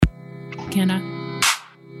Can I?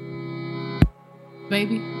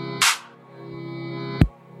 Baby?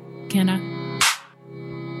 Can I?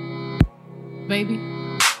 Baby?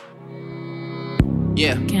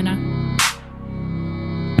 Yeah. Can I?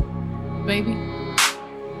 Baby?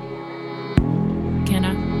 Can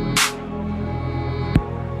I?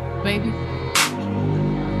 Baby?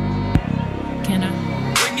 Can I?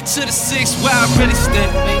 Bring it to the 6 where I really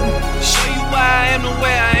stand. Baby? Show you why I am the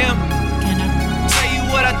way I am. Can I? Tell you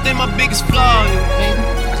what I think my biggest flaw is. Baby?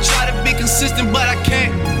 I try to be consistent, but I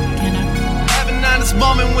can't. Can I? Have an honest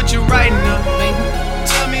moment with you right now. Baby?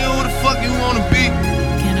 Tell me who the fuck you wanna be.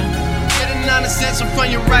 Can I? Get an honest answer from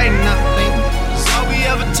you right now. Baby? Cause all we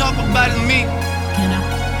ever talk about is me. Can I?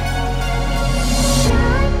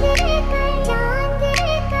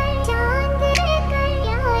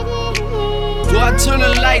 Before I turn the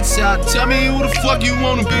lights out, tell me who the fuck you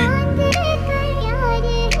wanna be.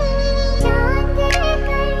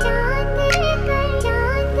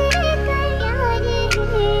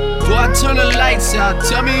 Before I turn the lights out,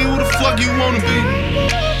 tell me who the fuck you wanna be.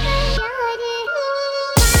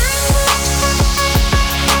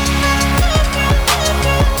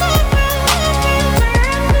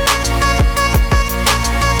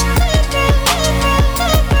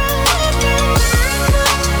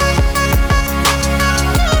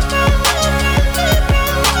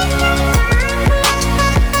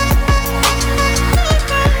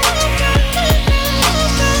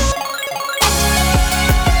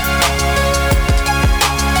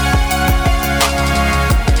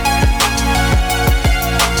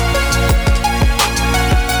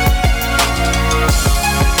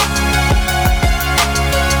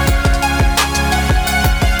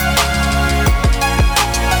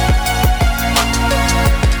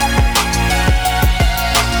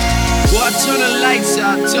 Turn the lights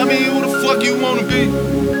out, tell me who the fuck you wanna be.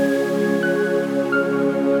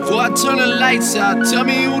 Before I turn the lights out, tell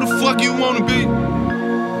me who the fuck you wanna be.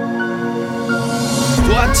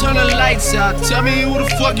 Before I turn the lights out, tell me who the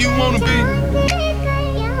fuck you wanna be.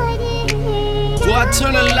 Before I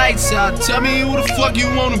turn the lights out, tell me who the fuck you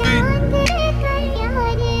wanna be.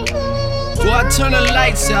 Before I turn the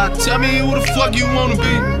lights out, tell me who the fuck you wanna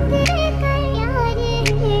be.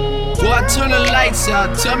 Before I turn the lights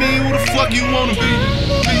out, tell me who the fuck you wanna be.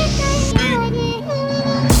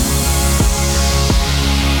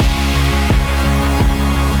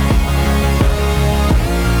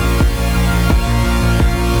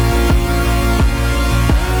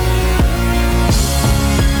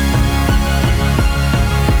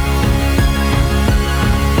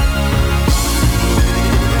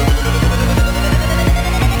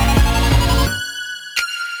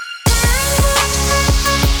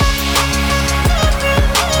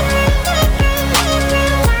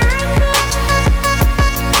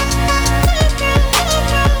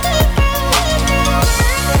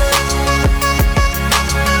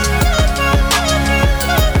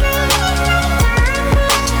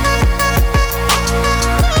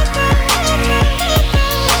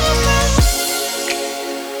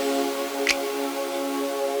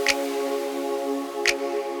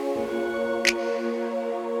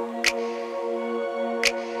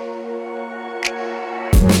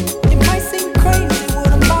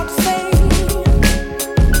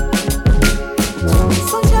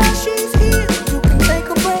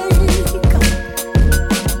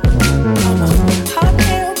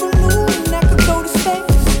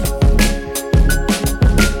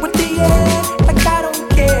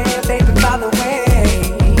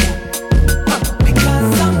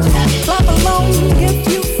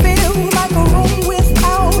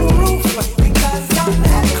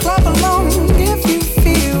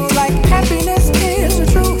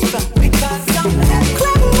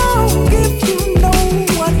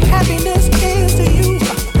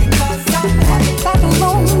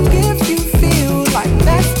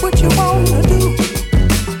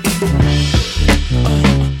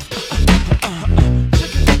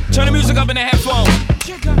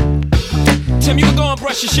 Tim, you can go and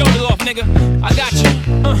brush your shoulders off, nigga. I got you.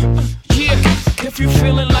 Yeah, if you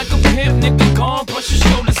feeling like a pimp, nigga, go and brush your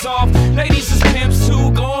shoulders off. Ladies is pimps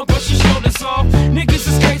too, go and brush your shoulders off. Niggas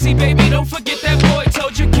is crazy, baby, don't forget that boy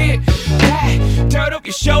told you get that dirt up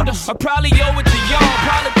your shoulder. I probably owe it to y'all,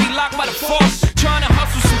 probably be locked by the force. Trying to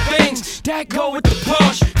hustle some things that go with the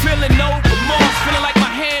push. Feeling no remorse, feeling like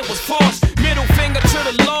my hand was forced. Middle finger to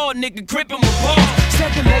the law, nigga, gripping with balls.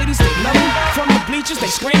 Said the ladies, they love me. From the bleachers, they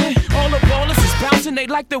screaming. All the ballers is bouncing, they they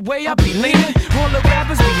like the way I be leaning. All the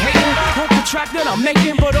rappers be hating on the track that I'm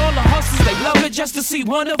making, but all the hustlers, they love it just to see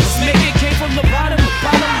one of us make it. Came from the bottom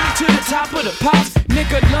to the top of the pops.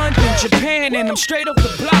 Nigga, London, Japan, and I'm straight off the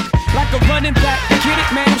block. Like a running back, get it,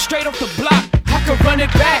 man, I'm straight off the block. I can run it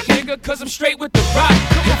back, nigga, cause I'm straight with the rock.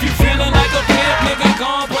 If you feeling like a pimp, nigga,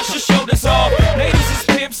 gon' brush your shoulders off. Ladies is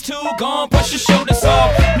pimps too, gon' brush your shoulders off.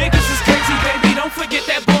 Niggas is crazy, baby, don't forget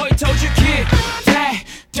that boy told you, kid. That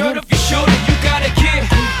dirt off your shoulder, you got a kid.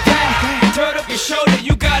 That dirt off your shoulder,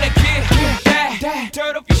 you got a kid. That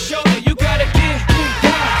dirt off your shoulder, you got a kid.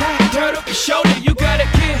 That dirt off your shoulder, you got a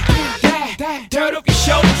kid. That dirt off your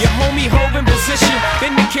shoulder. Your homie hove in position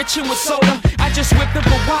in the kitchen with soda. I just whipped up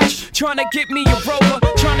a watch, tryna get me a roller,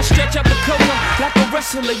 tryna stretch out the cola like a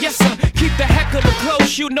wrestler. Yes sir, keep the heckler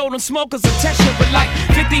close. You know them smokers are testing, but like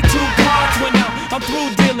 52 cards went out. I'm through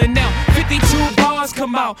dealing now. 52 bars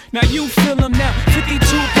come out. Now you feel them now. 52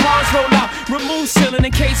 bars roll out. Remove ceiling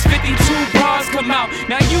in case 52 bars come out.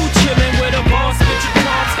 Now you chillin' with a boss, bitch your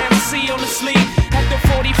cards, MC on the sleeve. At the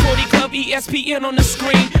 40/40 club, ESPN on the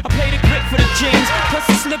screen. I play the grip for the jeans, plus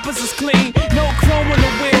the slippers is clean. No chrome on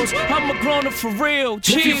the wheels, I'm a grown-up for real.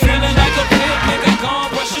 Cheers. If you feeling like a pimp, nigga, gon'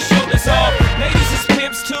 brush your shoulders off. Ladies is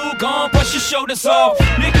pimps too, gon' brush your shoulders off.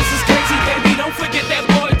 Niggas is crazy, baby, don't forget that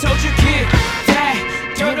boy told you, kid. That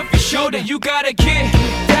dirt off your shoulder, you got a kid.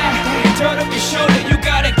 That dirt off your shoulder, you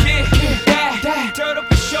got a kid. That dirt off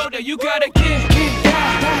your shoulder, you got a kid.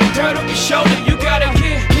 That dirt off your shoulder, you got a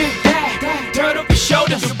kid. That dirt off your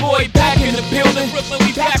shoulder. Your boy back in the building. Brooklyn,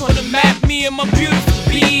 we back on the map. Me and my beautiful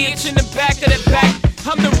bitch in the back of the back.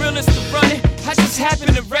 I'm the realest to run it. I just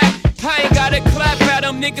happen to rap. I ain't gotta clap at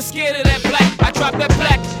them, niggas scared of that black. I dropped that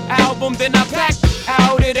black album, then I backed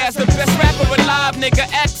out it as the best rapper alive. Nigga,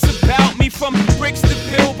 X about me from bricks to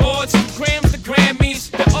billboards, grams to Grammys.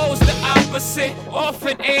 The O's the opposite.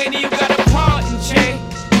 Orphan Annie, you got a part in J.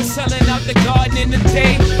 We're selling out the garden in the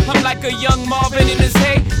day. I'm like a young Marvin in his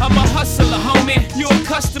hay. I'm a hustler, homie. You a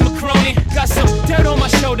customer crony. Got some dirt on my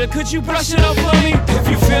shoulder. Could you brush it off for me? If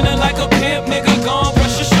you feeling like a pimp, nigga, gon'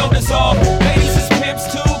 brush your shoulders off. Ladies is pimps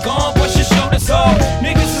too, gon' brush your shoulders off.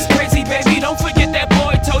 Niggas is crazy, baby. Don't forget that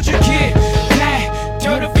boy told you, kid. That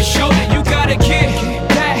dirt off your shoulder, you got a kid.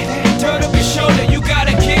 That dirt off your shoulder, you got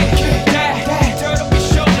a kid. That dirt off your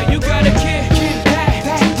shoulder, you got a kid. That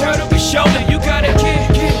dirt off your shoulder, you got a kid.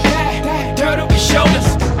 That dirt off your shoulders.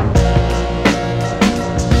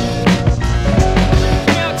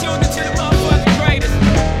 Now tuned into the motherfucking greatest.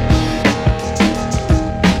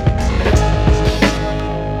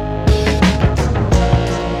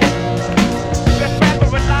 Best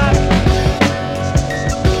rapper alive.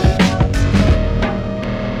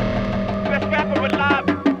 Best rapper alive.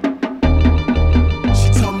 She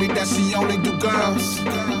told me that she only do girls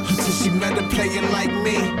until she met a player like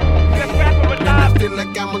me. Best rapper And I alive. feel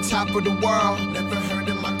like I'm on top of the world. Never heard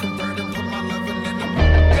of my converting, put my loving in them.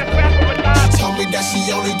 Best rapper alive. She told me that she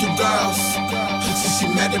only do girls until she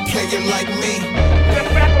met a player like me. Best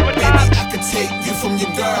rapper Baby, alive. I could take you from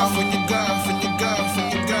your girl, from your girl, from your girl, from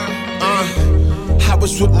your girl. I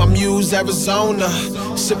was with my muse, Arizona,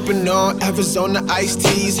 sipping on Arizona iced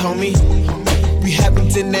teas, homie. We having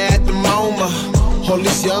dinner at the MoMA. All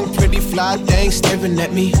these young, pretty, fly things staring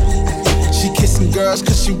at me. She kissing girls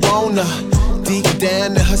cause she wanna. Deep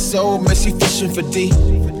down in her soul, man, she fishing for D.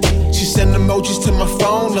 She send emojis to my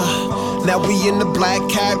phone. Now we in the black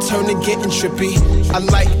cab, turning getting trippy. I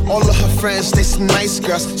like all of her friends, they some nice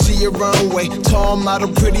girls. She a runway, tall model,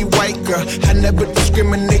 pretty white girl. I never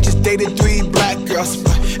discriminate, just dated 3 black girls.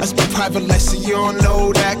 But that's my private life, so you don't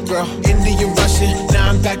know that girl. Indian, Russian, now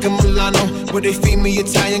I'm back in Milano, where they feed me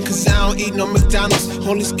Italian, cause I don't eat no McDonald's.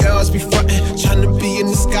 All these girls be frontin', trying to be in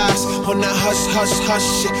the skies. On that hush, hush, hush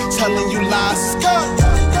shit, telling you lies. Go!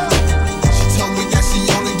 She told me that she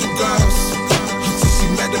only do girls until she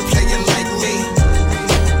met a player like me.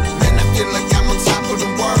 Man, I feel like I'm on top of the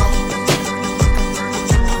world.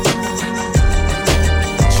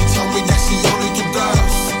 She told me that she only do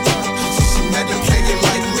girls until she met a player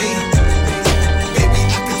like me. Baby,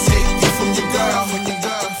 I could take you from your girl, from your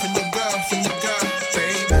girl, from your girl, from your girl,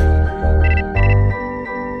 baby.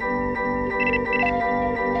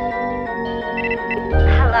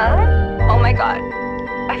 Hello? Oh my god,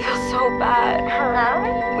 I feel so bad. Hello?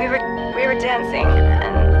 We were dancing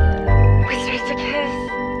and we started to kiss.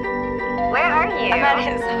 Where are you? I'm at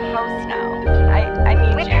his house now. I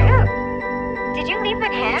need With you. who? Did you leave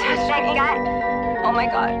with him? Touch That me. guy? Oh my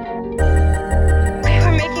god. We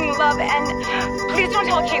were making love and please don't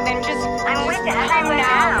tell Caitlin, just I'm with him come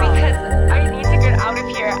now. because I need to get out of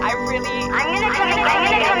here. I really I'm gonna come and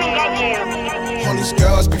get you. All these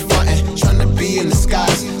girls be frontin', tryna be in the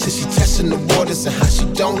skies. Said she testing the waters and how she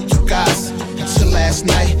don't do guys. Until last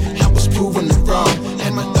night, I was proven it wrong.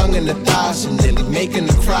 Had my tongue in the thighs and nearly making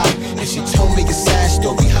her cry. And she told me a sad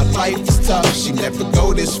story, how life is tough. She never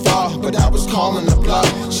go this far, but I was calling her bluff.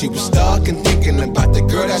 She was stuck and thinking about the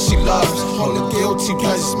girl that she loves. All the guilty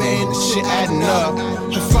pleasures, man, the shit adding up.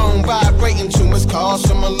 Her phone vibrating, too much calls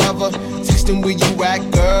from her lover. Texting where you at,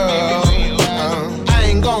 girl. I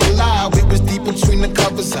ain't gonna lie, we was deep between the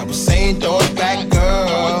covers. I was saying, throw it back,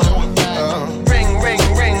 girl. Ring, ring,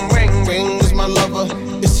 ring, ring, ring was my lover.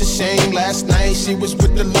 It's a shame last night she was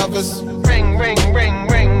with the lovers. Ring, ring, ring,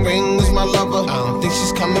 ring, ring was my lover. I don't think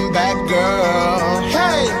she's coming back, girl.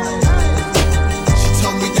 Hey! She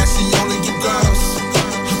told me that she only do girls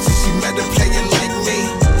until she met a player like me.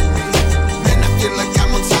 Man, I feel like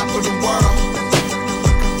I'm on top of the world.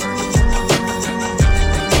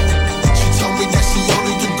 She told me that she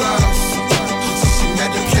only do girls until she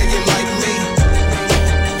met a player like me.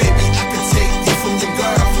 Baby, I could take you from your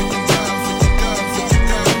girl.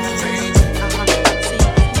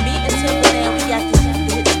 Me and Timberland, we got this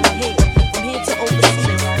shit to hit from here to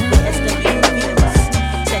overseas. SWVs,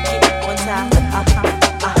 check it one time.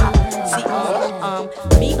 See,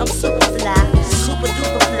 me, I'm super fly, super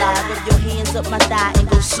duper fly. Rub your hands up my thigh and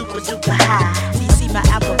go super duper high. See my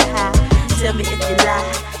apple pie. Tell me if you lie.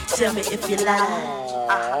 Tell me if you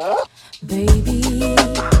lie. Baby,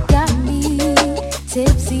 got me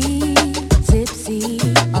tipsy, tipsy,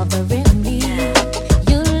 offering me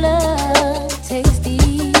your love, tasty,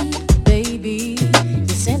 baby. You're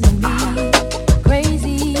sending me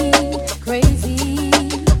crazy, crazy.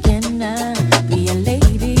 Can I be a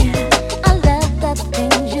lady? I love the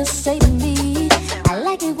things you say to me. I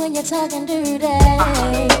like it when you're talking dirty.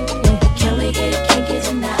 Can we get kinky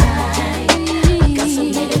tonight? I got so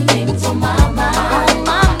many things on my mind.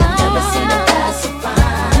 Never seen a guy so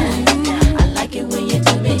fine. I like it when you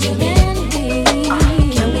do me, do me.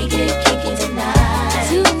 Can we get kinky tonight?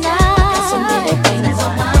 Got so many things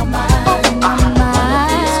on my mind. Wanna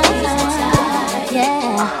be squeezed tight.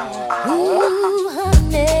 Yeah. Ooh,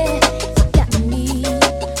 honey, got me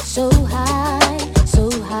so high, so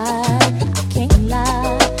high. I can't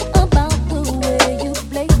lie about the way you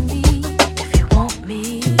play me. If you want me,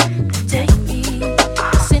 take me,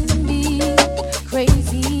 send me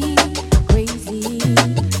crazy, crazy,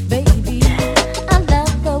 baby. I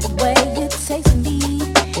love the way you taste me.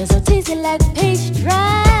 You're so tasty like pastry.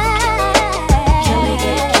 Can we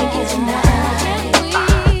get kinky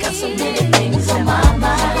tonight? Got so many things on my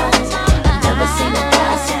mind. Never seen a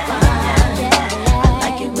guy so fine. I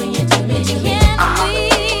like it when you do me, do me.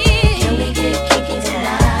 Can we get kinky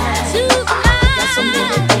tonight? Got so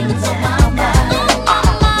many things on my mind.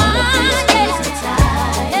 Wanna be squeezed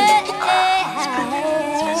tight.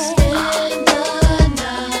 Spend the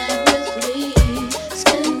night with me.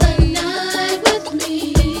 Spend the night with me.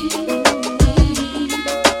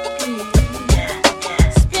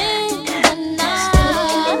 Spend the night.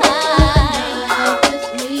 With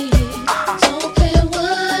me. Don't care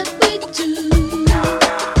what we do.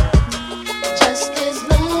 Just as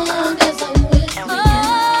long as I'm with you.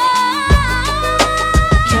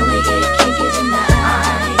 Can we get kinky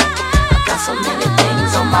tonight? I got so many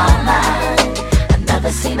things on my mind. I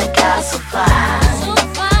never seen a guy so fine.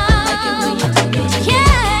 I like it when you do me, do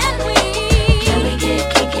me. Can we get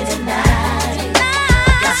kinky tonight?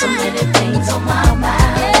 I got so many things on my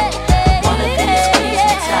mind. Wanna be squeeze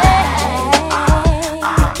me tight.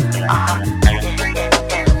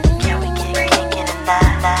 Can we get kinky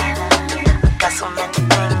tonight? Got so many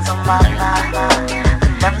things on my mind. I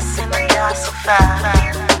never seen a guy so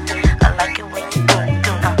fine. I like it when you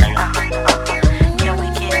do. Can we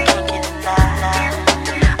get kinky tonight?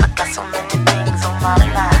 I got so many things on my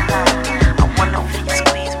mind. I wanna feel you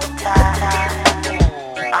squeeze me tight.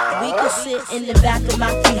 We could sit in the back of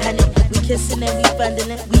my 300. We kissing and we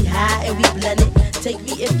bundling. We high and we blending. Take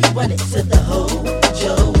me if you want it to the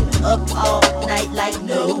Hojo. Up all night like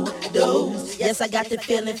no dose. Yes, I got the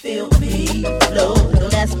feeling, feel me flow.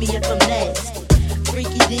 Don't ask me if I'm nasty.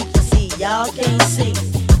 Freaky deaky, see, y'all can't see.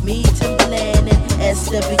 Me, Timberland, and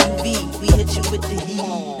SWV. We hit you with the heat.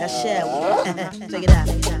 Now shall we? Check it out.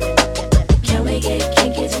 Can we get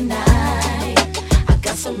kinky tonight? I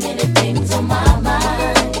got so many things on my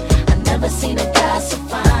mind. I never seen a guy so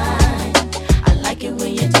fine. I like it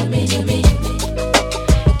when you do me, do me.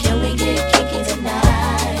 Can we get kinky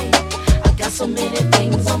tonight? I got so many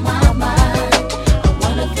things on my mind. I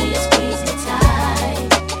wanna feel you squeeze me tight.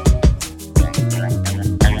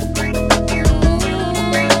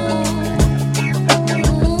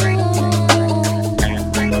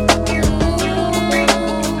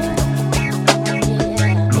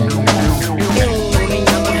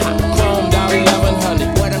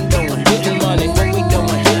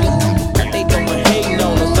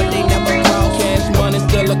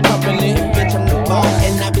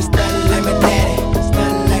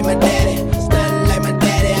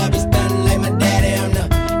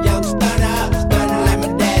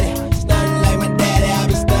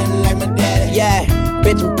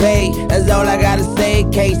 I gotta say,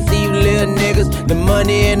 can't see you little niggas. The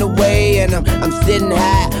money in the way, and I'm sitting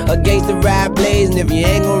high against the ride blaze. And if you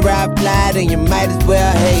ain't gon' ride fly, then you might as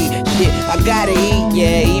well hate. Shit, I gotta eat,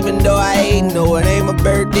 yeah, even though I ain't. No, it ain't my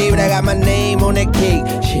birthday, but I got my name on that cake.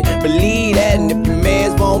 Shit, believe that, and if your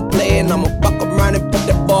mans won't play, and I'ma fuck around and put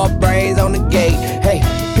the ball brains on the gate. Hey,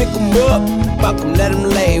 pick 'em up, fuck 'em, let 'em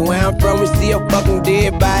lay. Where I'm from, we see a fucking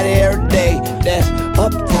dead body every day. That's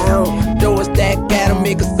uptown, throw a stack at 'em,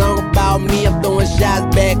 make a song about me, I'm throwing shots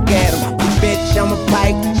back at 'em. Bitch, I'm a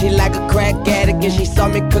pike, she like a crack addict, and she saw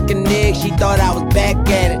me cooking eggs, she thought I was back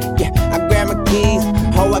at it. Yeah, I grabbed my keys,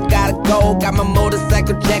 ho, I gotta go, got my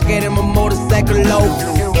motorcycle jacket and my motorcycle low.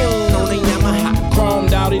 On the Yamaha,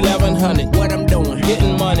 chromed out 1100. what I'm doing,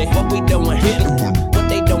 Getting money, what we doing, hitting, what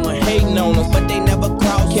they doing, hating on us. but they never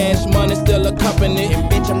cross. Cash money still a company. And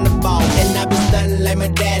bitch, I'm the boss, and I be stunning like my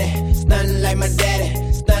daddy, stunning like my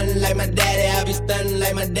daddy, stunning like my daddy. I be stunning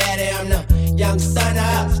like my daddy. I'm the young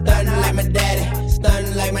stunner, stunning like my daddy,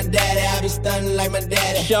 stunning like my daddy. I be stunning like my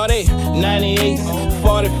daddy. Shorty, 98,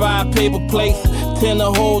 45 paper plates, 10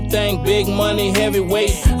 the whole thing, big money,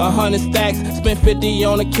 heavyweight, 100 stacks, spent 50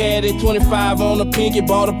 on a caddy, 25 on a pinky,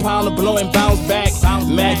 bought a pound of blow and bounce back.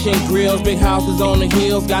 Matching grills, big houses on the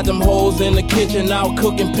hills, got them hoes in the kitchen, out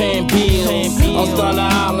cooking, paying bills. On Stunner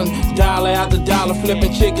Island, dollar after dollar,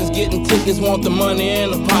 flipping chickens, getting tickets, want the money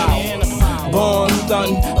in the pile. Born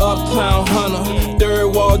stunting, uptown hunter,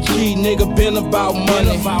 third wall G, nigga been about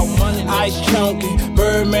money. Ice chunky,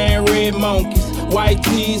 Birdman, red monkeys, white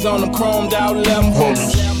tees on them chromed out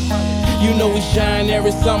 1100s. You know we shine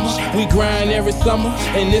every summer, we grind every summer,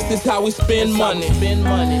 and this is how we spend money.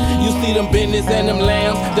 You see them business and them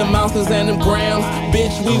lambs, them mountains and them grams,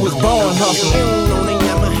 bitch, we was born hustling. On the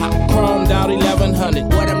Yamaha, Chromed out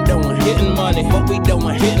 1100, what I'm doing, getting money, what we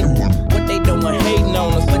doing, hitting, what they doing, hating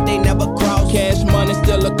on us. but they never cross. Cash money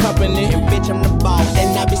still a company. And bitch, I'm the boss,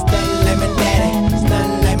 and I be stunning like my daddy,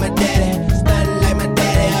 stunning like my daddy, stunning like my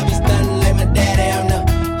daddy. I be stunning like my daddy. I'm the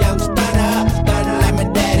young stunner, stunning like my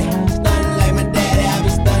daddy, stunning like my daddy. I be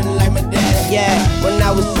stunning like my daddy. Yeah, when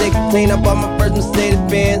I was 16, I bought my first Mercedes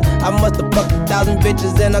Benz. I must have fucked 1,000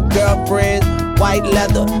 bitches and her girlfriends. White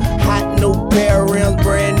leather, hot new pair of rims,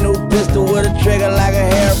 brand new pistol with a trigger like a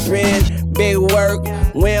hairpin. Big work,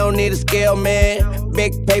 we don't need a scale, man.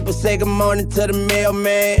 Big paper, say good morning to the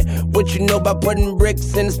mailman. What you know about putting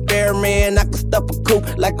bricks in the spare, man? I can stuff a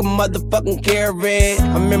coupe like a motherfucking caravan.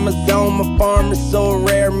 I'm in my zone, my farm is so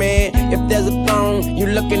rare, man. If there's a phone, you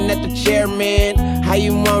looking at the chair, man. How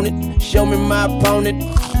you want it? Show me my opponent.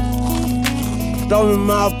 Show me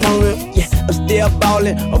my opponent. Yeah, I'm still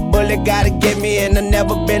ballin'. A bullet gotta get me, and I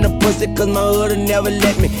never been a pussy, cause my hood'll never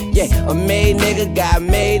let me. Yeah, a made nigga, got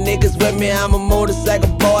made niggas with me. I'm a motorcycle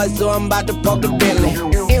boy, so I'm about to park the Bentley.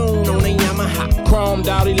 On the Yamaha, Chromed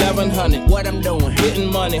out 1100, what I'm doing,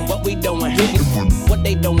 getting money, what we doing, what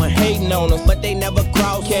they doing, hating on us. but they never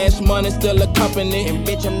cross. Cash money still a company. And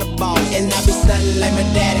bitch, I'm the boss, and I be stunning like my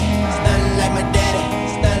daddy, stunning like my daddy,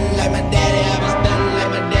 stunning like my daddy. I be stunning like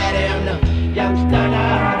my daddy. I'm the young stunner,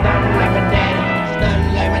 stunning like my daddy,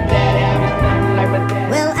 stunning like my daddy. I be stunning like my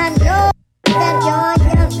daddy. Well, I know that you're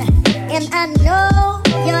young, and I know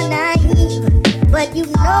you're naive, but you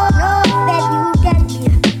know that you got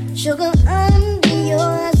me sugar under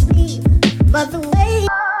your sleeve. But the way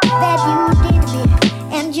that you did me,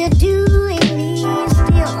 and you're doing me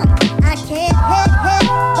still, I can't help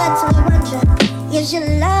but to wonder, is your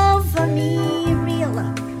love for me real?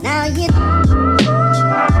 Now you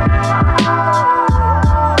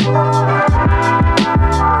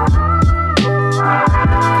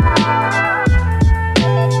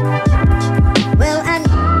well, I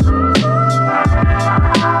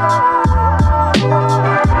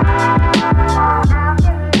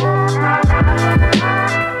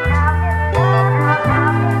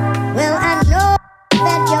well, I know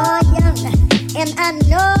that you're young, and I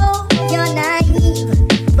know you're naive,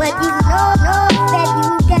 but you know that you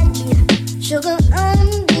got me sugar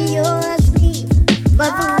under your sleeve.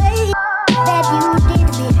 But the way that you did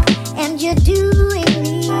me, and you're doing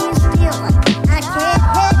me still, I can't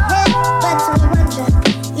help but to wonder,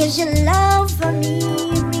 is your love for me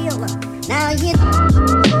real? Now you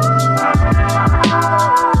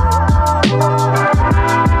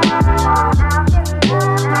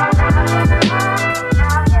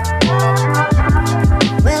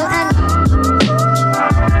well, I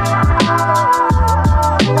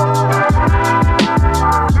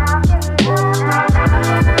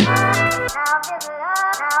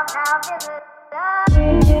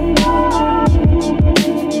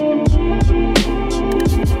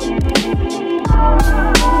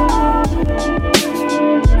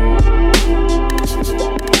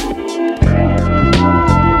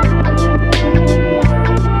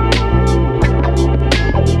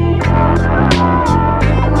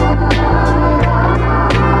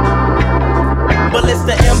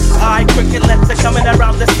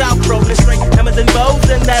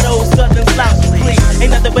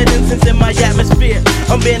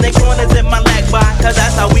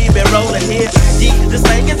The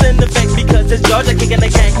slang is in effect because it's Georgia kicking the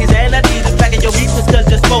Yankees. And I need the back of your beaches cause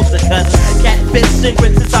you're supposed to cuss. Catfish and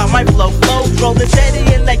grits is how my flow flows. Rolling steady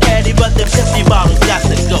in that caddy, but them empty bottles got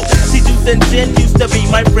to go. See, juice and gin used to be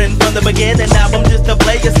my friend from the beginning. Now I'm just a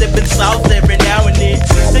player sipping sauce every now and then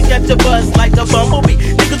to catch a buzz like a bumblebee.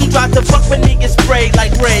 Niggas who try to fuck with me get sprayed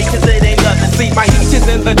like Ray, cause it ain't nothing. See, my heat is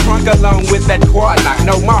in the trunk along with that quad lock.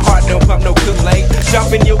 No, my heart don't pump no Kool-Aid.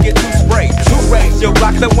 Jumping, you'll get too sprayed. Hooray, you'll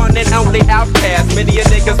block the one and only outcast. Many a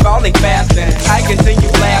niggas falling fast and I continue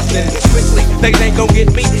blasting quickly. They ain't gon'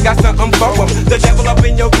 get me, got something for them. The devil up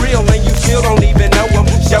in your grill and you still don't even know them.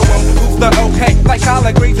 Show them who's the okay, like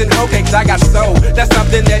collard greens and hoe cakes. I got soul, that's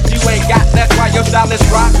something that you ain't got. That's why your style is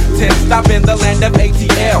rock. Stop in the land of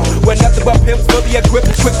ATL, where nothing but pimps fully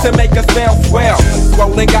equipped, quick to make us smell swell.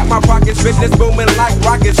 Swollen, got my pockets, business booming like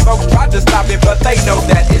rockets. Folks tried to stop it, but they know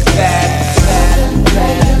that it's bad.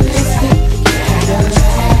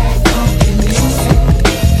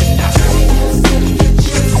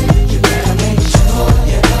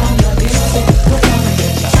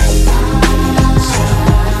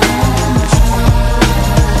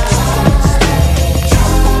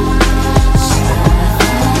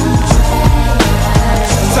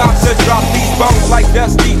 Time to drop these bones like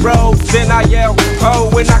dusty roads. Then I yell, oh,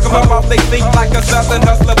 and knock them off they feet like a southern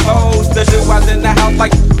hustler pose. The dude was in the house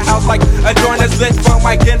like a joint is lit for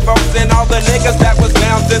my kinfolks and all the niggas that was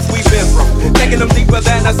down since we been from. Taking them deeper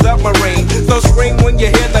than a submarine. So scream when you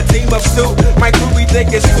hear the team of two. My crew be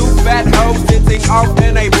think it's two fat hoes sitting off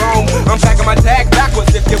in a room. I'm packing my tag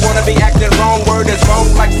backwards if you wanna be acting wrong. Word is wrong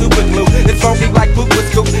like super glue. It's funky like poop with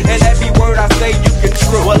scoop. And every word I say you can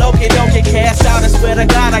true. Well, okay, don't get cast out. I swear to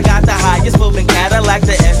God, I got the highest moving Cadillac,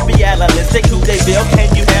 the SB Analytic. Who they bill?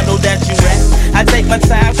 Can you handle that you rap? I take my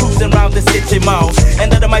time cruising around the city mall.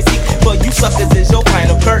 And under my seat for you suckers is your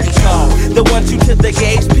final curtain call. The 1-2 to the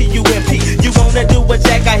gauge, PUMP. You wanna do a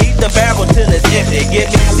jack, I heat the barrel till it's empty. Get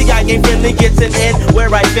me? See, I ain't friendly, gets an in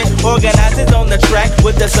where I fit. Organizers on the track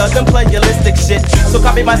with the southern playalistic shit. So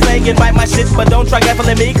copy my slang and bite my shit, but don't try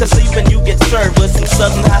gaffling me, cause sleeping you get served with some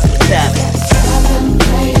southern hospitality. Southern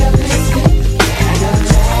playalistic Cadillac,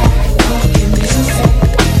 funky music.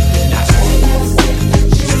 Now play your sick and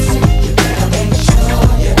juicy. You better make sure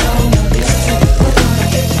you don't miss it. We're gonna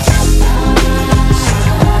get you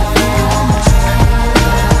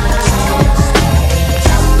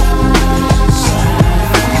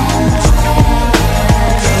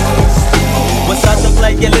With southern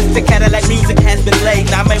playalistic Cadillac music has been laid.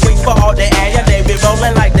 Now I may wait for all the air, they be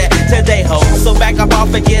rolling like that today, ho. So back up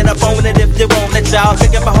off and get up on it if you won't let y'all.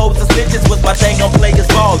 Picking for hoes and snitches was my thing on players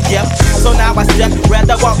ball, yep. So now I step,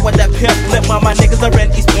 rather walk with that pimp lip. While my niggas are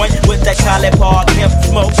in East Point with that College Park pimp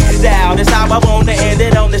smoke. Down, that's how I wanna end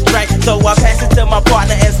it on this track. So I pass it to my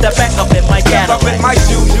partner and step back up in my Cadillac. Step up in my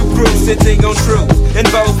shoes, you cruise, sitting on truth. And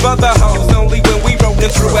both for the hoes, only when we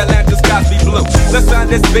rolling through Atlanta's Cosby Blue. The sun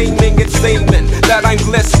is beaming, it's seeming that I'm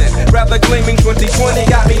glistening. Rather gleaming, 2020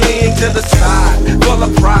 got me leaning to the side, full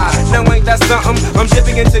of pride. Now ain't that something? I'm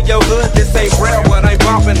dipping into your hood, this ain't real what I'm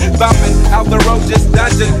bumping. Bumping out the road, just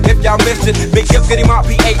dungeon. If y'all missed it, big gift getting my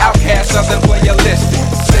PA outcast, something for your list.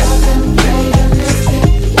 Southern playalistic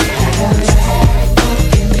Cadillac,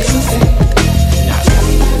 funky music. Now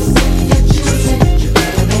play your sick and juicy. You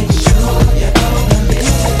better make sure you don't miss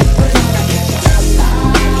it. We're gonna get you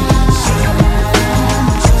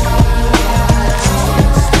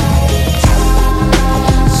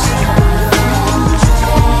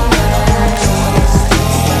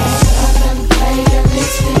Southern playalistic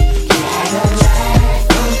Cadillac,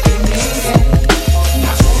 funky music.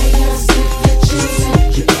 Now play your sick and juicy.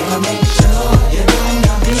 You better make sure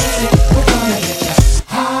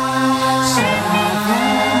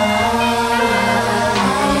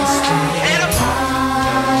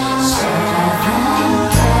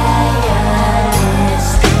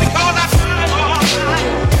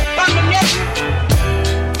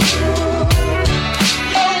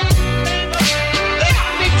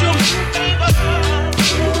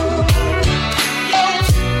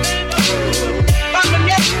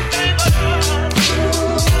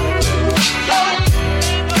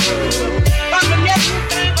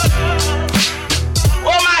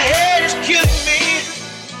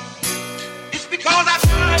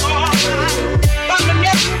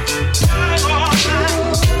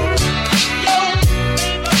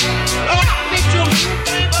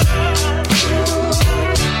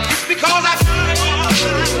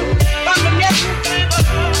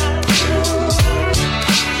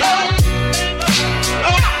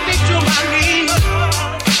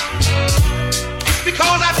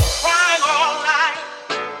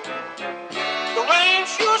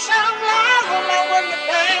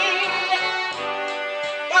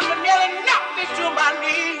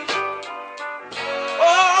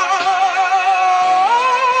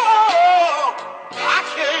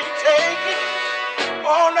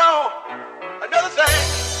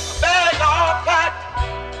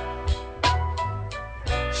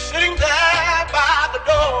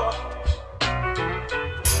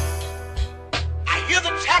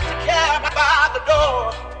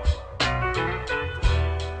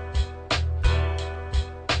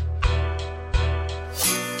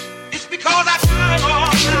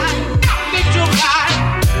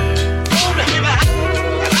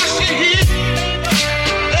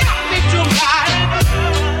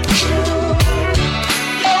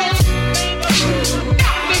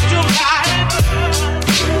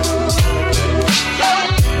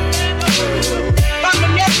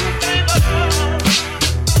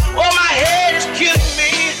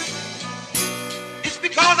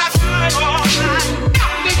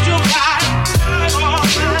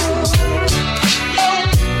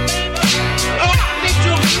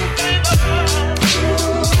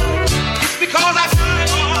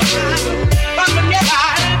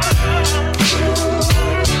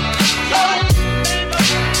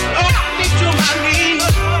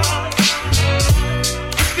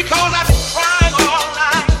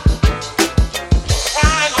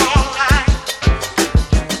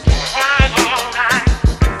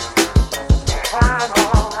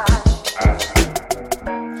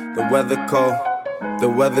weather cold, the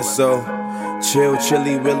weather so chill,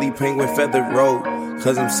 chilly, willy, penguin, feathered road.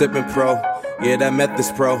 Cause I'm sipping pro, yeah, that meth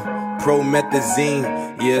is pro. Promethazine,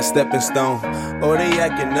 yeah, stepping stone. Oh, they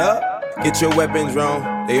acting up, get your weapons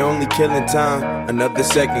wrong. They only killing time, another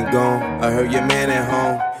second gone. I heard your man at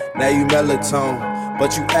home, now you melatonin,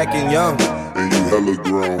 but you acting young, and you hella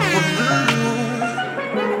grown.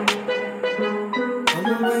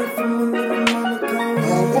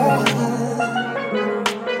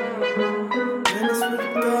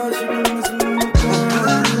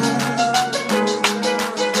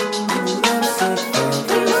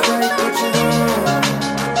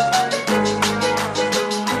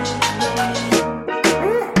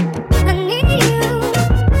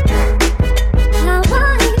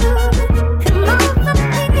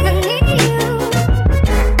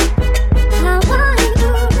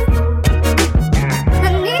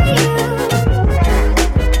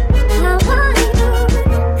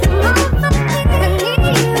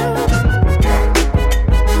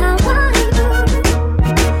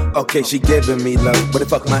 Okay, she giving me love, but it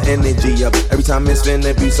fuck my energy up. Every time it's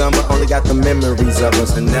finna be summer, only got the memories of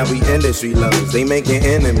us. And now we industry lovers, they making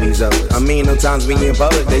enemies of us. I mean, no times we in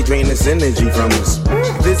public, they drain this energy from us.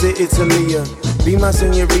 Visit Italia, be my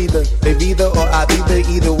senorita. They either or I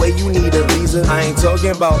either way you need a visa. I ain't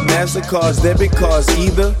talking about MasterCards, debit cards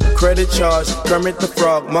either. Credit charge, Kermit the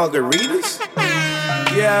Frog, margaritas.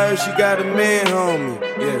 Yeah, I heard she got a man, homie.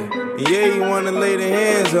 Yeah, yeah, you wanna lay the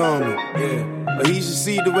hands on me. Yeah. But he should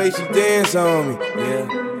see the way she dance on me,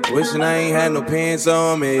 yeah. Wishing I ain't had no pants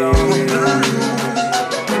on me, Now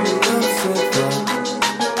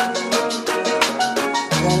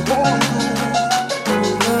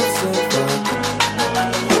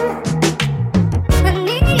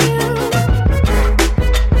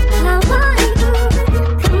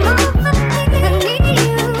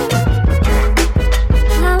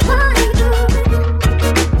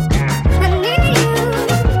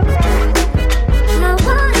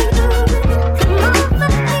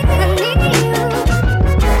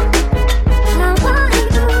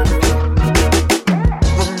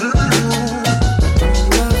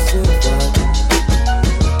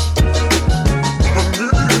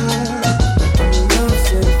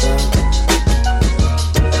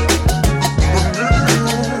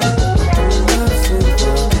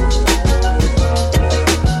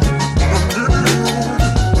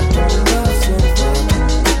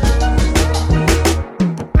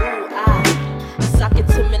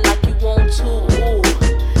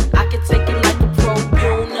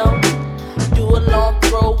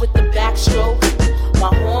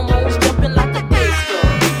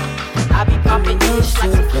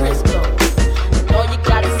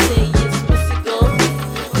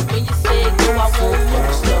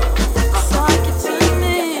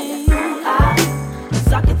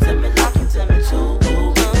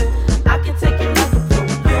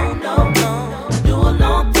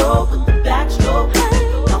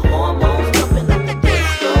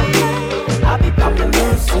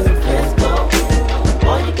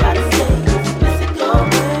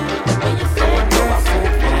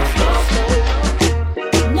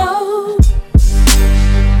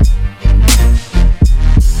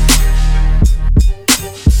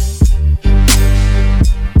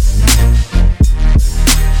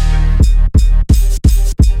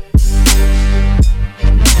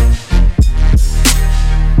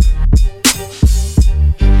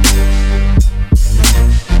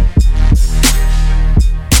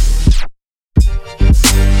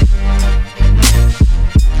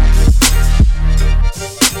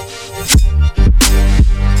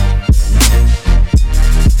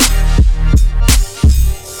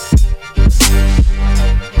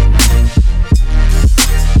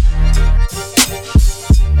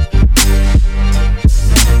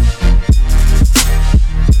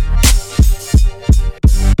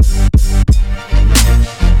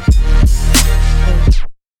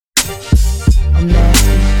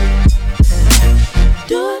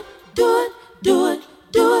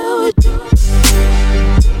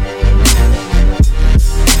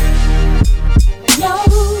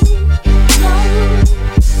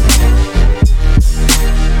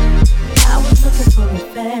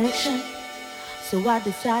I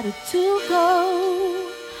decided to go.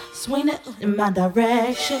 Swing it in my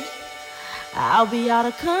direction, I'll be out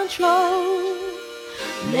of control.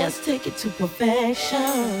 Let's take it to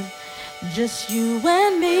perfection, just you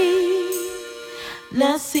and me.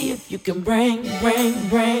 Let's see if you can bring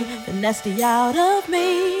the nasty out of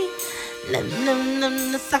me.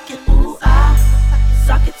 Suck it, ooh,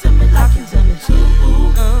 suck it to me like you tell me to,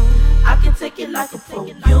 ooh. I can take it like a pro,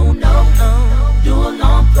 you know. Do a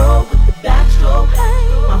long throw with the backstroke.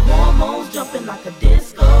 My hormones jumping like a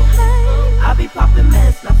disco. I be popping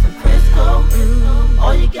mess like some Crisco.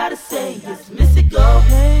 All you gotta say is miss it, go.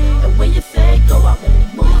 And when you say go, I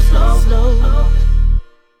won't move slow.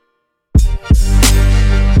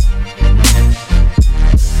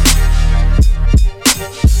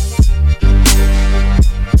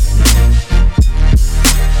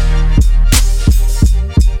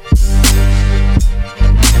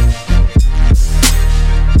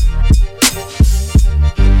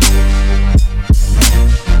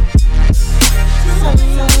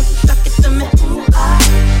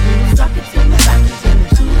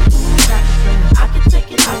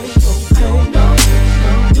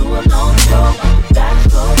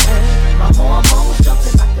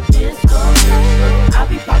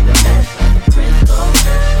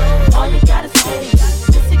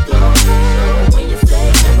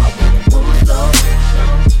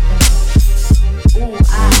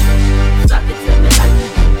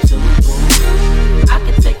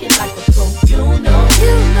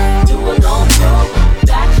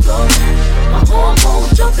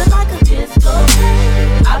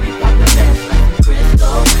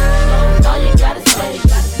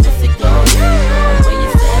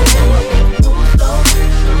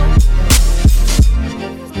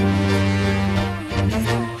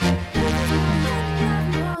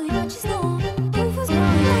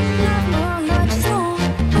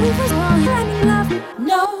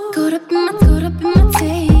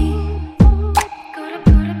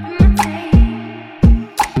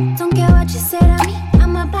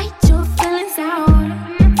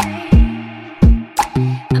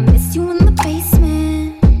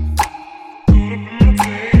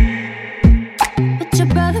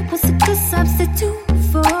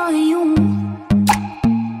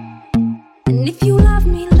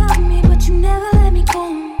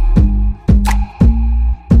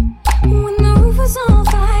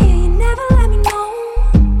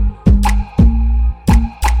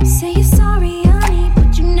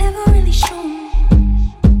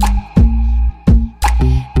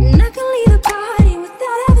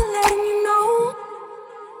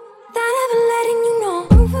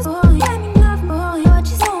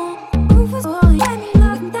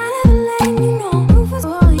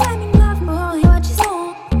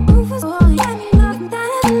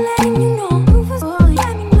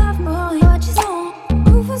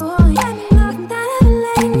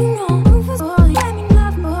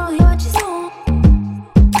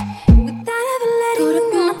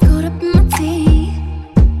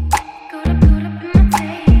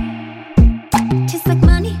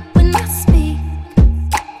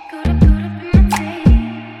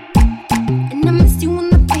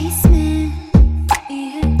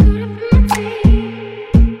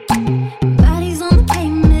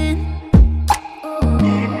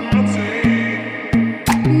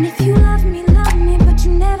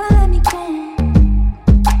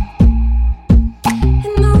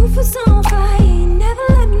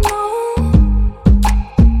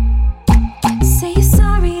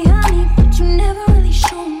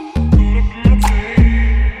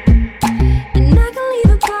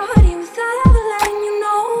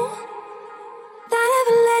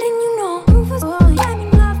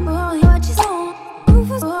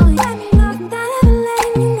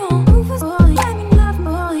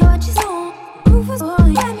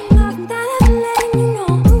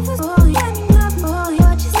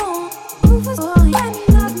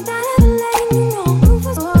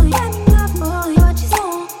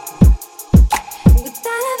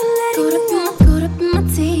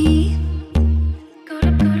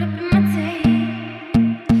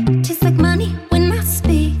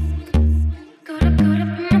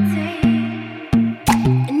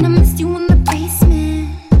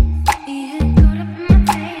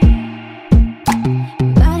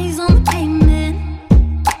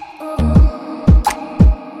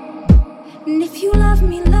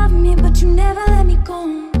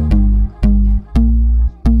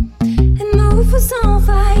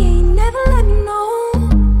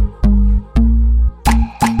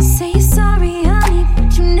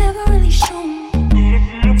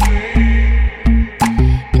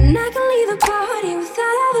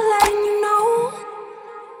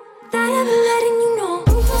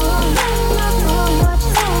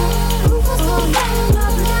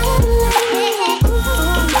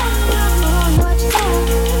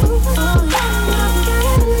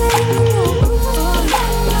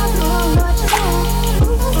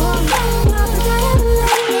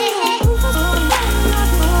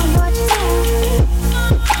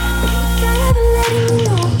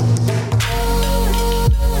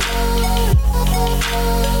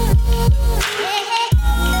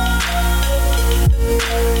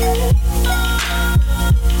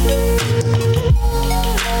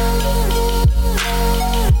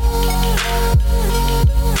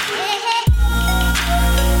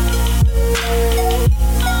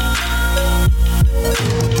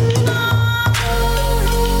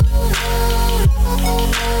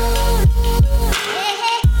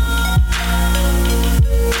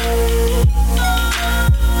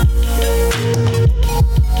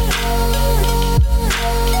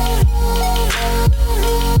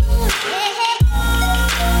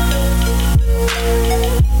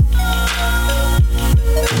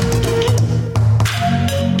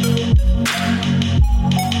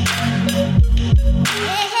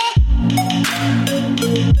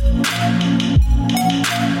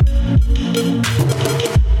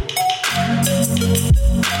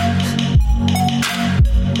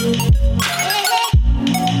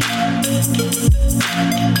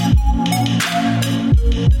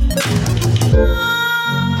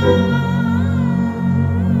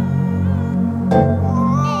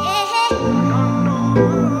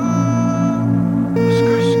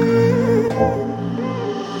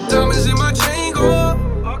 Diamonds in my chain go up.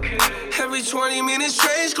 Every 20 minutes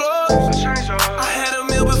change clothes. I had a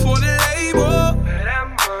meal before the label.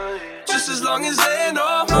 Just as long as they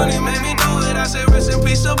know money made me do it. I say rest in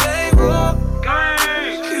peace to bankroll.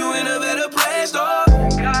 You in a better place though.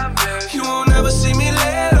 You won't never see me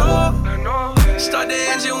let off. Start the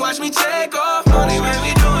engine, watch me take off. Money made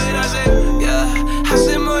me do it. I said, yeah. I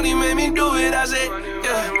said money made me do it. I said,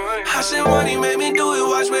 yeah. I said money made me do it.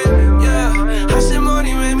 Watch me, yeah. I said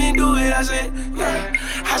money made me do it. I said, yeah.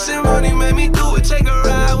 I said money made me do it. Take a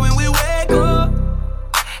ride when we wake up.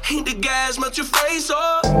 Heat the gas, melt your face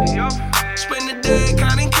up. Spend the day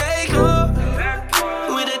counting cake up.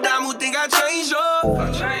 With a dime who think I changed up.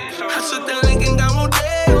 I took the Lincoln down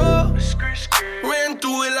Rodeo. Ran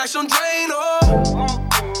through it like some Drano.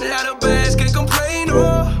 A lot of bags can't complain,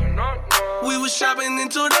 oh. We was shopping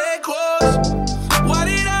until they closed. Why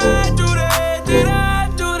did I do that? Did I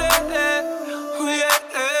do that? Oh, yeah.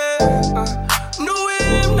 Knew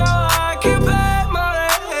him, now I can't pay my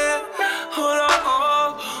rent. Hold on,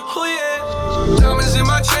 oh yeah. Diamonds in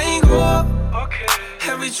my chain go up.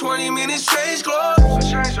 Every 20 minutes change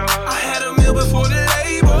clothes. I had a meal before the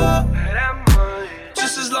label.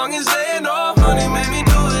 Just as long as they know money made me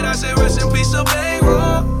do it. I say rest in peace to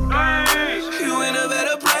bankroll. You in a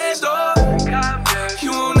better place though.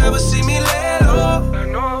 You won't never see me let off.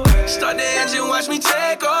 Start the engine, watch me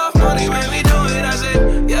take off. Money made me do it. I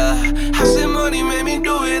said, yeah. I said money made me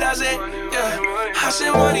do it. I said, yeah. I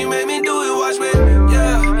said money made me do it. Watch me,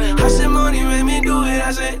 yeah. I said money made me do it.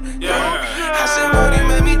 I said, yeah. I said money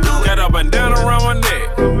made me do it. Got up and down around my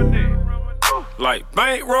neck, like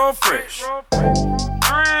bankroll fresh.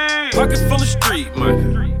 Pockets full of street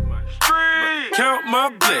money. Count my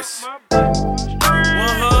bliss.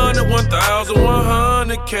 100, 1,000,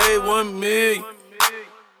 100K, 1 million.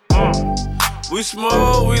 We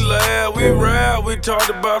smoke, we laugh, we rap, we talked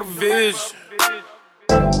about a vision.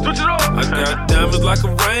 I got diamonds like a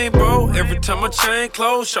rainbow. Every time I change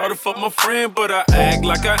clothes, shawty fuck my friend, but I act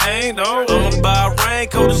like I ain't no. I'ma buy a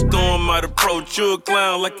raincoat, a storm might approach. You a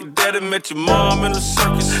clown like your daddy met your mom in a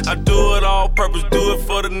circus. I do it all purpose, do it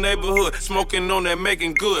for the neighborhood. Smoking on that,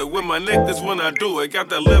 making good with my necklace when I do it. Got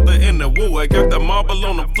that leather in the woo, I got that marble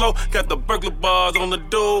on the floor. Got the burglar bars on the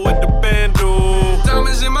door with the bando.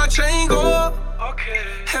 Diamonds in my chain go up.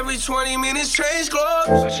 Every 20 minutes change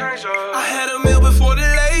clothes. I had a meal before the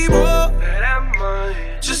label.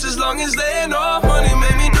 Just as long as they know money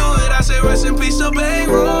made me do it. I say rest in peace to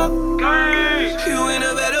bankroll. You in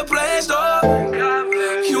a better place though.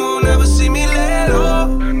 You won't never see me let off.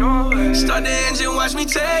 Start the engine, watch me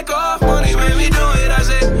take off. Money made me do it. I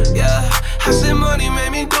said, yeah. I said money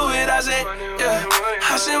made me do it. I said, yeah.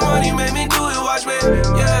 I said money made me do it. Watch me,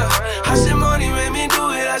 yeah. I said money made me do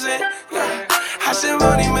it. I said, yeah. I said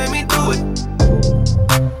money made me do it.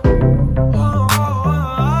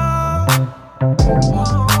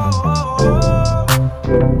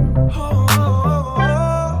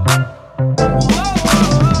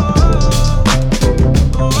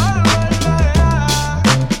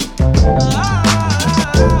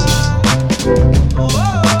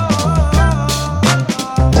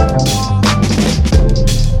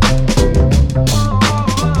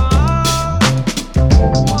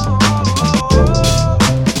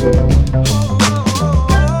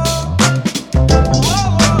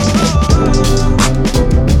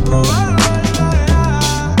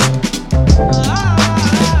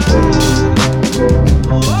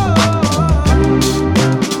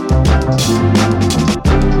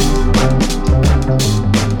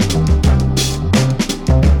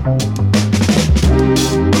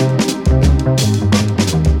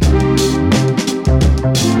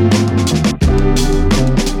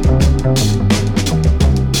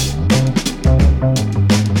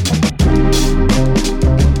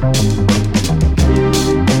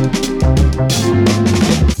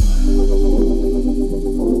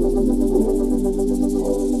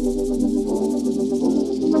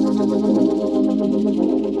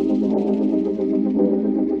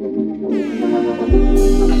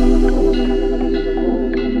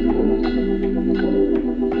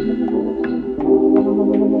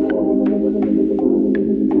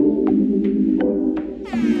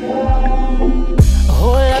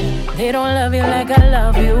 They don't love you like I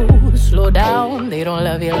love you. Slow down, they don't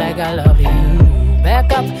love you like I love you.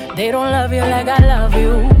 Back up, they don't love you like I love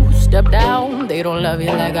you. Step down, they don't love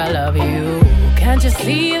you like I love you. Can't you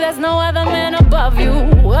see there's no other man above you?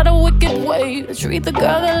 What a wicked way to treat the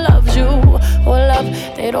girl that loves you. Oh love,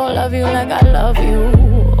 they don't love you like I love you.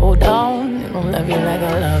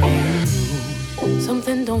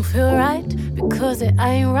 cause it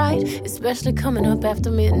ain't right, especially coming up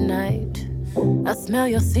after midnight. I smell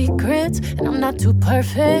your secrets, and I'm not too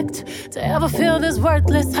perfect to ever feel this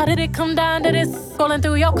worthless. How did it come down to this? Scrolling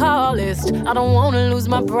through your call list. I don't wanna lose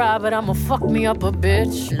my pride, but I'ma fuck me up a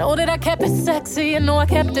bitch. Know that I kept it sexy, and know I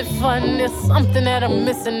kept it fun. There's something that I'm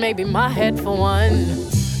missing, maybe my head for one.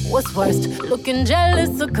 What's worst, looking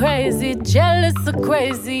jealous or crazy, jealous or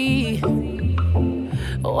crazy?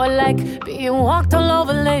 Or like being walked all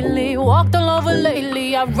over lately, walked all over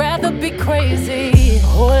lately. I'd rather be crazy.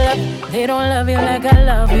 Hold up, they don't love you like I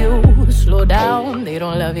love you. Slow down, they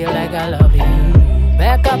don't love you like I love you.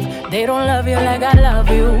 Back up, they don't love you like I love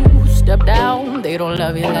you. Step down, they don't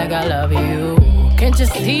love you like I love you. Can't you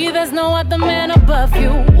see there's no other man above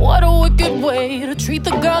you? What a wicked way to treat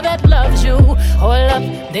the girl that loves you. Hold up,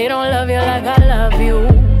 they don't love you like I love you.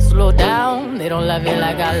 Slow down, they don't love you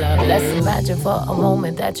like I love you. Let's imagine for a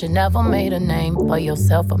moment that you never made a name for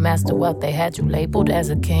yourself, a master wealth. They had you labeled as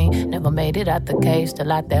a king. Never made it out the cave,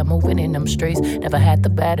 still out there moving in them streets. Never had the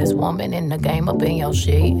baddest woman in the game up in your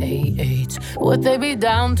sheets. Would they be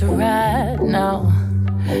down to ride now?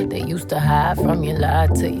 They used to hide from you, lie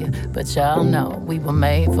to you, but y'all know we were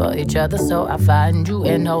made for each other, so I find you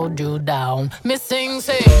and hold you down. Missing,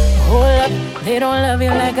 say, hold up, they don't love you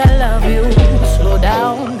like I love you. Slow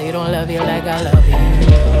down, they don't love you like I love you.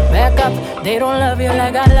 Back up, they don't love you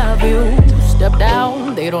like I love you. Step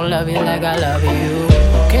down, they don't love you like I love you.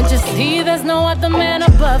 Can't you see there's no other man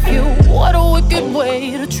above you? What a wicked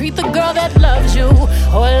way to treat the girl that loves you.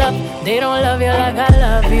 Hold up, they don't love you like I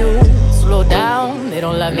love you. Slow down, they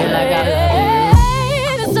don't love you like I love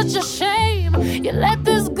you. It's such a shame you let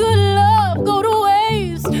this good love go to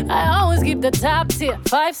waste. I always keep the top tier,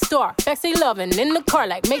 5-star, sexy loving in the car,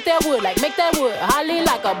 like make that wood, holly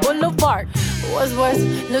like a boulevard. What's worse,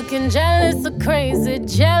 looking jealous or crazy,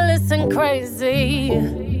 jealous and crazy.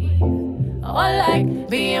 Or like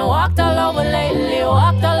being walked all over lately,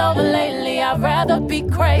 walked all over lately. I'd rather be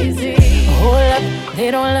crazy. Hold up,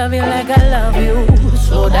 they don't love you like I love you.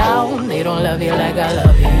 Slow down, they don't love you like I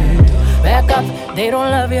love you. Back up, they don't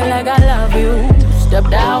love you like I love you. Step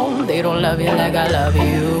down, they don't love you like I love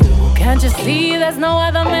you. Can't you see there's no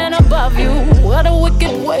other man above you? What a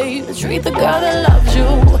wicked way to treat the girl that loves you.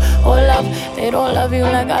 Hold up, they don't love you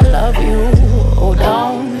like I love you. Hold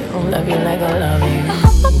down, they don't love you like I love you. I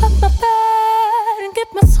hop up my bed and get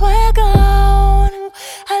my swag on.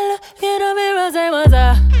 I look in the mirror, say what's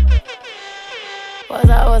up? What's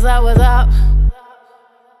up, what's up, what's up?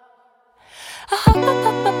 I hop up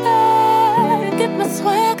my bed and get my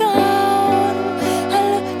swag on. I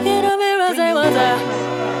look in the mirror, say what's up?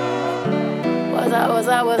 What's up, what's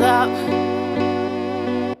up, what's up?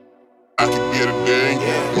 I could get a ding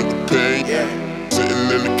with the pain. Sitting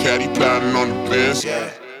in the caddy, plotting on the bench.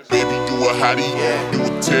 Baby, you a hottie, you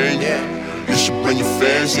a 10. You should bring your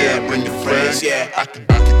fans, bring your friends. I could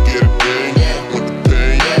get a ding with the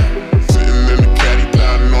pain. Sitting in the caddy,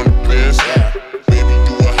 plotting on the bench. Baby,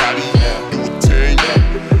 you a hottie, you a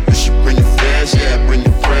 10. You should bring your fans, bring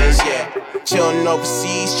your friends. Chillin'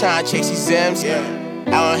 overseas, trying to chase these M's.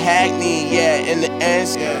 Out on Hackney, in the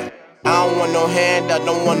ends. I don't want no hand, I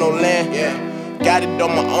don't want no land. Got it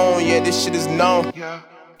on my own, this shit is known.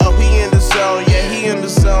 Oh, he in the zone, he in the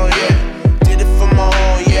zone, Did it for my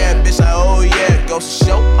own, bitch, I owe, Goes to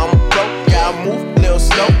show, I'm a pro, I move a little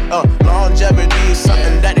slow. Longevity is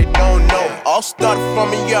something that they don't know. All started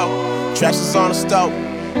from a trash is on the stove.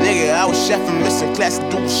 Nigga, I was chefing, missing class to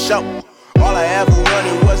do a show. All I ever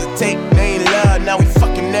wanted was a tape, they ain't love, now we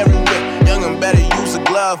fucking everywhere. Young and better use a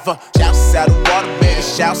glove. Shouts out the water, baby,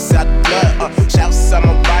 shouts out the blood. Shouts out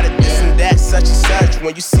my body, this and that, such and such.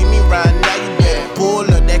 When you see me ride now, you better pull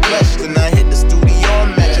up that clutch. Then I hit the studio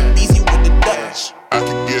and match up easy with the Dutch. I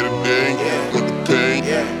could get a ding with the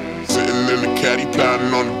pain. Sitting in the caddy,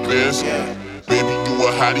 plotting on the bench. Baby, you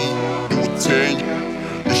a hottie, you a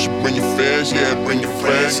 10. You should bring your fans, bring your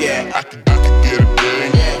friends. I could get a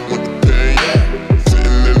ding with the pain.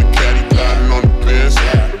 Sitting in the caddy, plotting on the bench.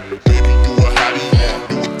 Baby, you a hottie,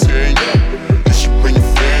 you a 10. You should bring your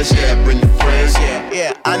fans, bring your friends.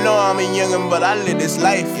 I know I'm a youngin', but I live this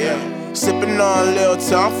life. Sippin' on a little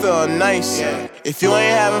till I'm feelin' nice. If you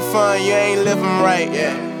ain't having fun, you ain't living right.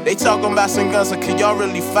 They talking about some guns, so can y'all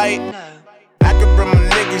really fight? I could bring my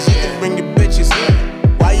niggas, you can bring your bitches.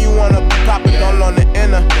 Why you wanna be poppin' all on the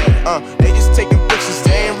inner? They just taking pictures,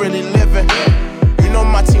 they ain't really living. You know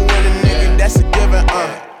my team winning, nigga, that's a given.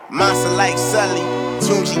 Monster like Sully,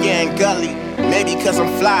 Tunji and Gully. Maybe cause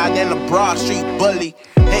I'm fly than a Broad Street bully.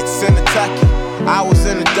 Hits in the tucky, I was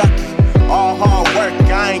in the ducky. All hard work,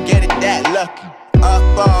 I ain't get it that lucky. Up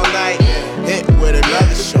all night, hit with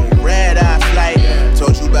another show, red eye flight.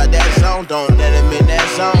 Told you about that zone, don't let him in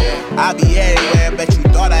zone. I be everywhere, bet you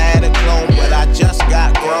thought I had a clone, but I just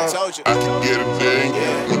got grown. I can get a thing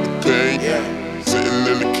with the pain. Sitting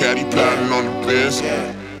in the caddy, plotting on the bench.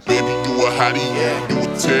 Baby, you a hottie, you a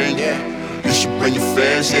 10. You should bring your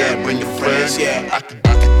fans, bring your friends. I can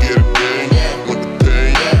get a thing with the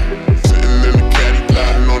pain. Sitting in the caddy,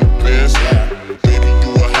 plotting on the bench. Baby,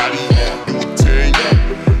 you a hottie, you a 10.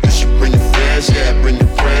 You should bring your fans, bring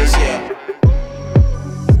your friends.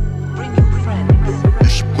 You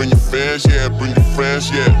should bring your fans, bring your friends,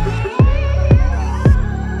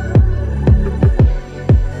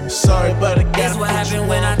 Sorry, but I That's what happened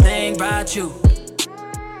when I think about you.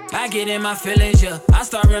 I get in my feelings, I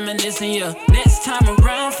start reminiscing, Next time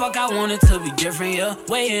around, fuck, I want it to be different,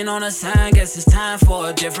 Waiting on a sign, guess it's time for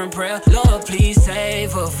a different prayer. Lord, please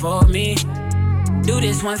save her for me. Do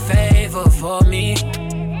this one favor for me.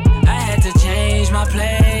 I had to change my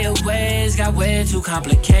play ways, got way too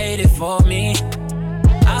complicated for me.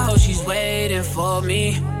 I hope she's waiting for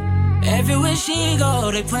me. Everywhere she go,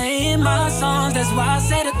 they playing my songs. That's why I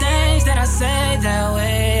say the things that I say that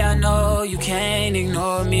way. I know you can't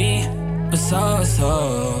ignore me, but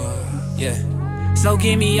yeah. So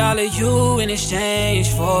give me all of you in exchange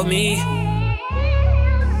for me.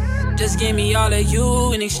 Just give me all of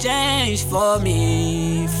you in exchange for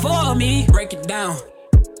me. Break it down.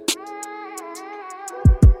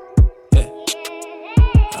 Yeah.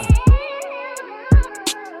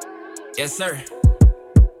 Yes, sir.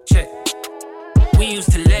 Check. We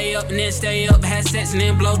used to lay up and then stay up, had sex and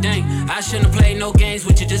then blow dang. I shouldn't have played no games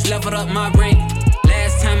with you, just leveled up my brain.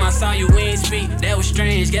 Last time I saw you, we ain't speak, that was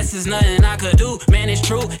strange. Guess there's nothing I could do, man, it's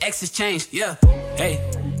true, X's changed, yeah. Hey,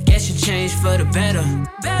 guess you changed for the better.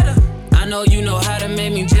 I know you know how to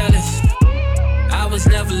make me jealous. I was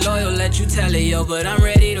never loyal, let you tell it, but I'm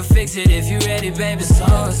ready to fix it if you ready, baby,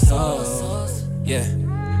 yeah.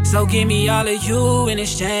 So give me all of you in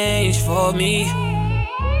exchange for me.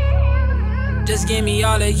 Just give me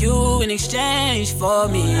all of you in exchange for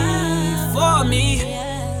me.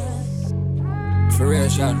 For real,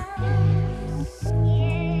 shawty.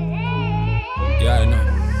 Yeah, I know.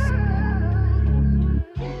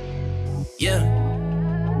 Yeah.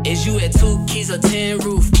 Is you at 2 keys or 10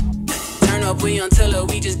 roof? Turn up, we until her,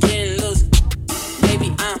 we just getting loose.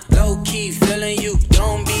 Baby, I'm low-key feeling you.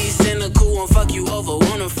 Don't be cynical, won't fuck you over.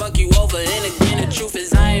 Wanna fuck you over. And again, the truth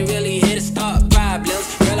is I ain't really here to start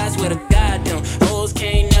problems. Girl, I swear to God, them hoes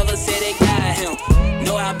can't never say they got him.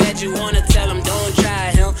 No, I bet you wanna tell him, don't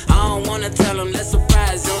try him. I don't wanna tell him, let's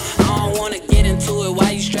surprise him. I don't wanna get into it,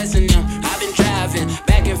 why you stressing them? I've been driving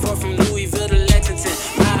back and forth from Louisville to Lexington.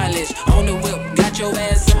 Mileage on the whip, got your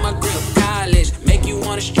ass in my grip. College, make you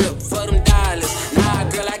wanna strip for them dollars. Nah,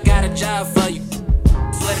 girl, I got a job for you.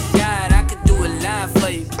 Swear to God, I could do a lot for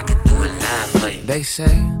you. They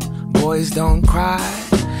say boys don't cry,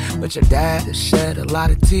 but your dad has shed a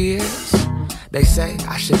lot of tears. They say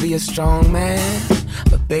I should be a strong man,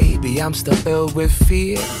 but baby, I'm still filled with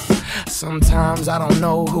fear. Sometimes I don't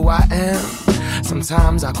know who I am.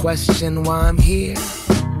 Sometimes I question why I'm here.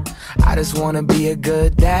 I just wanna be a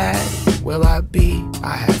good dad. Will I be?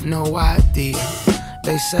 I have no idea.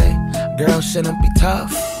 They say girls shouldn't be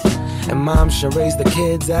tough, and mom should raise the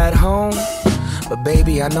kids at home. But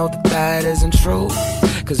baby, I know that isn't true,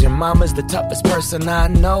 'cause your mama's the toughest person I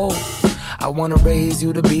know. I wanna raise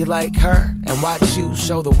you to be like her, and watch you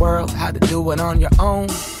show the world how to do it on your own.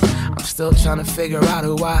 I'm still trying to figure out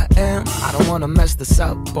who I am. I don't wanna mess this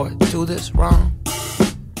up or do this wrong.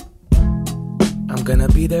 I'm gonna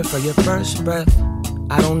be there for your first breath.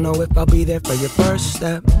 I don't know if I'll be there for your first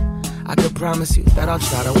step. I could promise you that I'll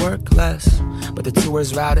try to work less, but the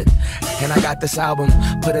tour's routed, and I got this album,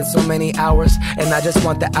 put in so many hours, and I just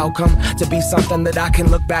want the outcome to be something that I can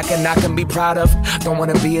look back and I can be proud of. Don't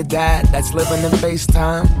wanna be a dad that's living in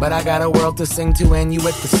FaceTime, but I got a world to sing to and you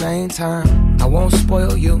at the same time. I won't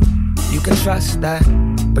spoil you, you can trust that,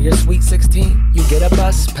 but you're sweet 16, you get a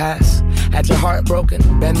bus pass. Had your heart broken,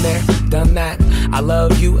 been there, done that. I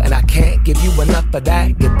love you and I can't give you enough of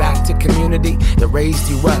that. Get back to community that raised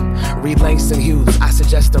you up. Read Langston Hughes, I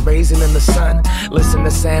suggest a raisin in the sun. Listen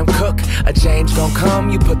to Sam Cooke, a change gon' come.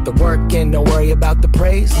 You put the work in, don't worry about the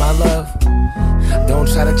praise, my love. Don't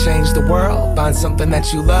try to change the world, find something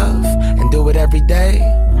that you love and do it every day.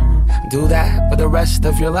 Do that for the rest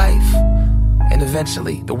of your life, and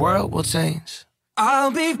eventually the world will change.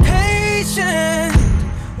 I'll be patient,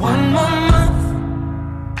 one more month.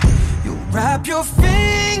 You wrap your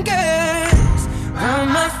fingers around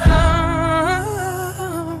my thumb.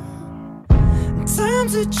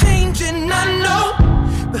 Times are changing, I know,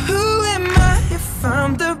 but who am I if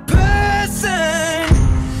I'm the person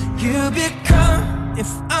you become?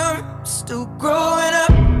 If I'm still growing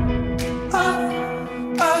up,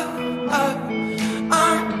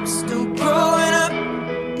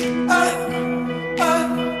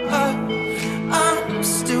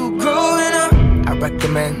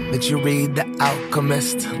 recommend that you read The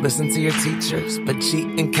Alchemist. Listen to your teachers, but cheat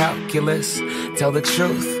in calculus. Tell the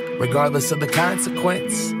truth, regardless of the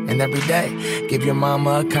consequence. And every day, give your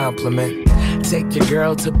mama a compliment. Take your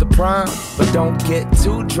girl to the prom, but don't get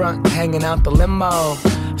too drunk hanging out the limo.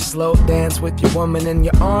 Slow dance with your woman in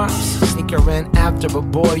your arms. Sneak her in after,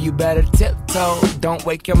 but boy, you better tiptoe. Don't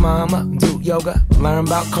wake your mama. Do yoga, learn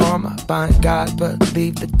about karma. Find God, but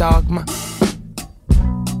leave the dogma.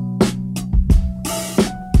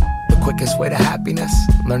 The quickest way to happiness,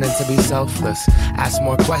 learning to be selfless. Ask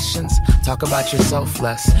more questions, talk about yourself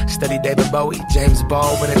less. Study David Bowie, James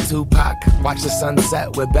Baldwin, and Tupac. Watch the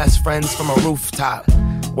sunset with best friends from a rooftop.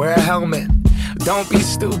 Wear a helmet, don't be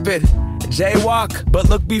stupid. Jaywalk, but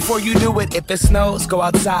look before you do it. If it snows, go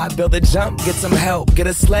outside, build a jump, get some help. Get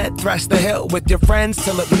a sled, thrash the hill with your friends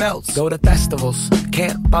till it melts. Go to festivals,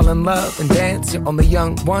 camp, fall in love and dance. You're only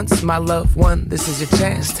young once, my loved one. This is your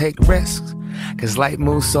chance, take risks. Cause life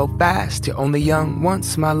moves so fast. You're only young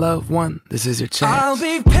once, my loved one. This is your chance. I'll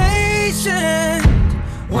be patient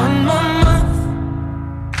one more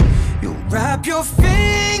month. You wrap your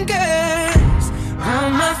fingers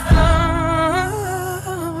around my thumb.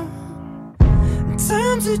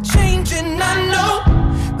 Times are changing, I know.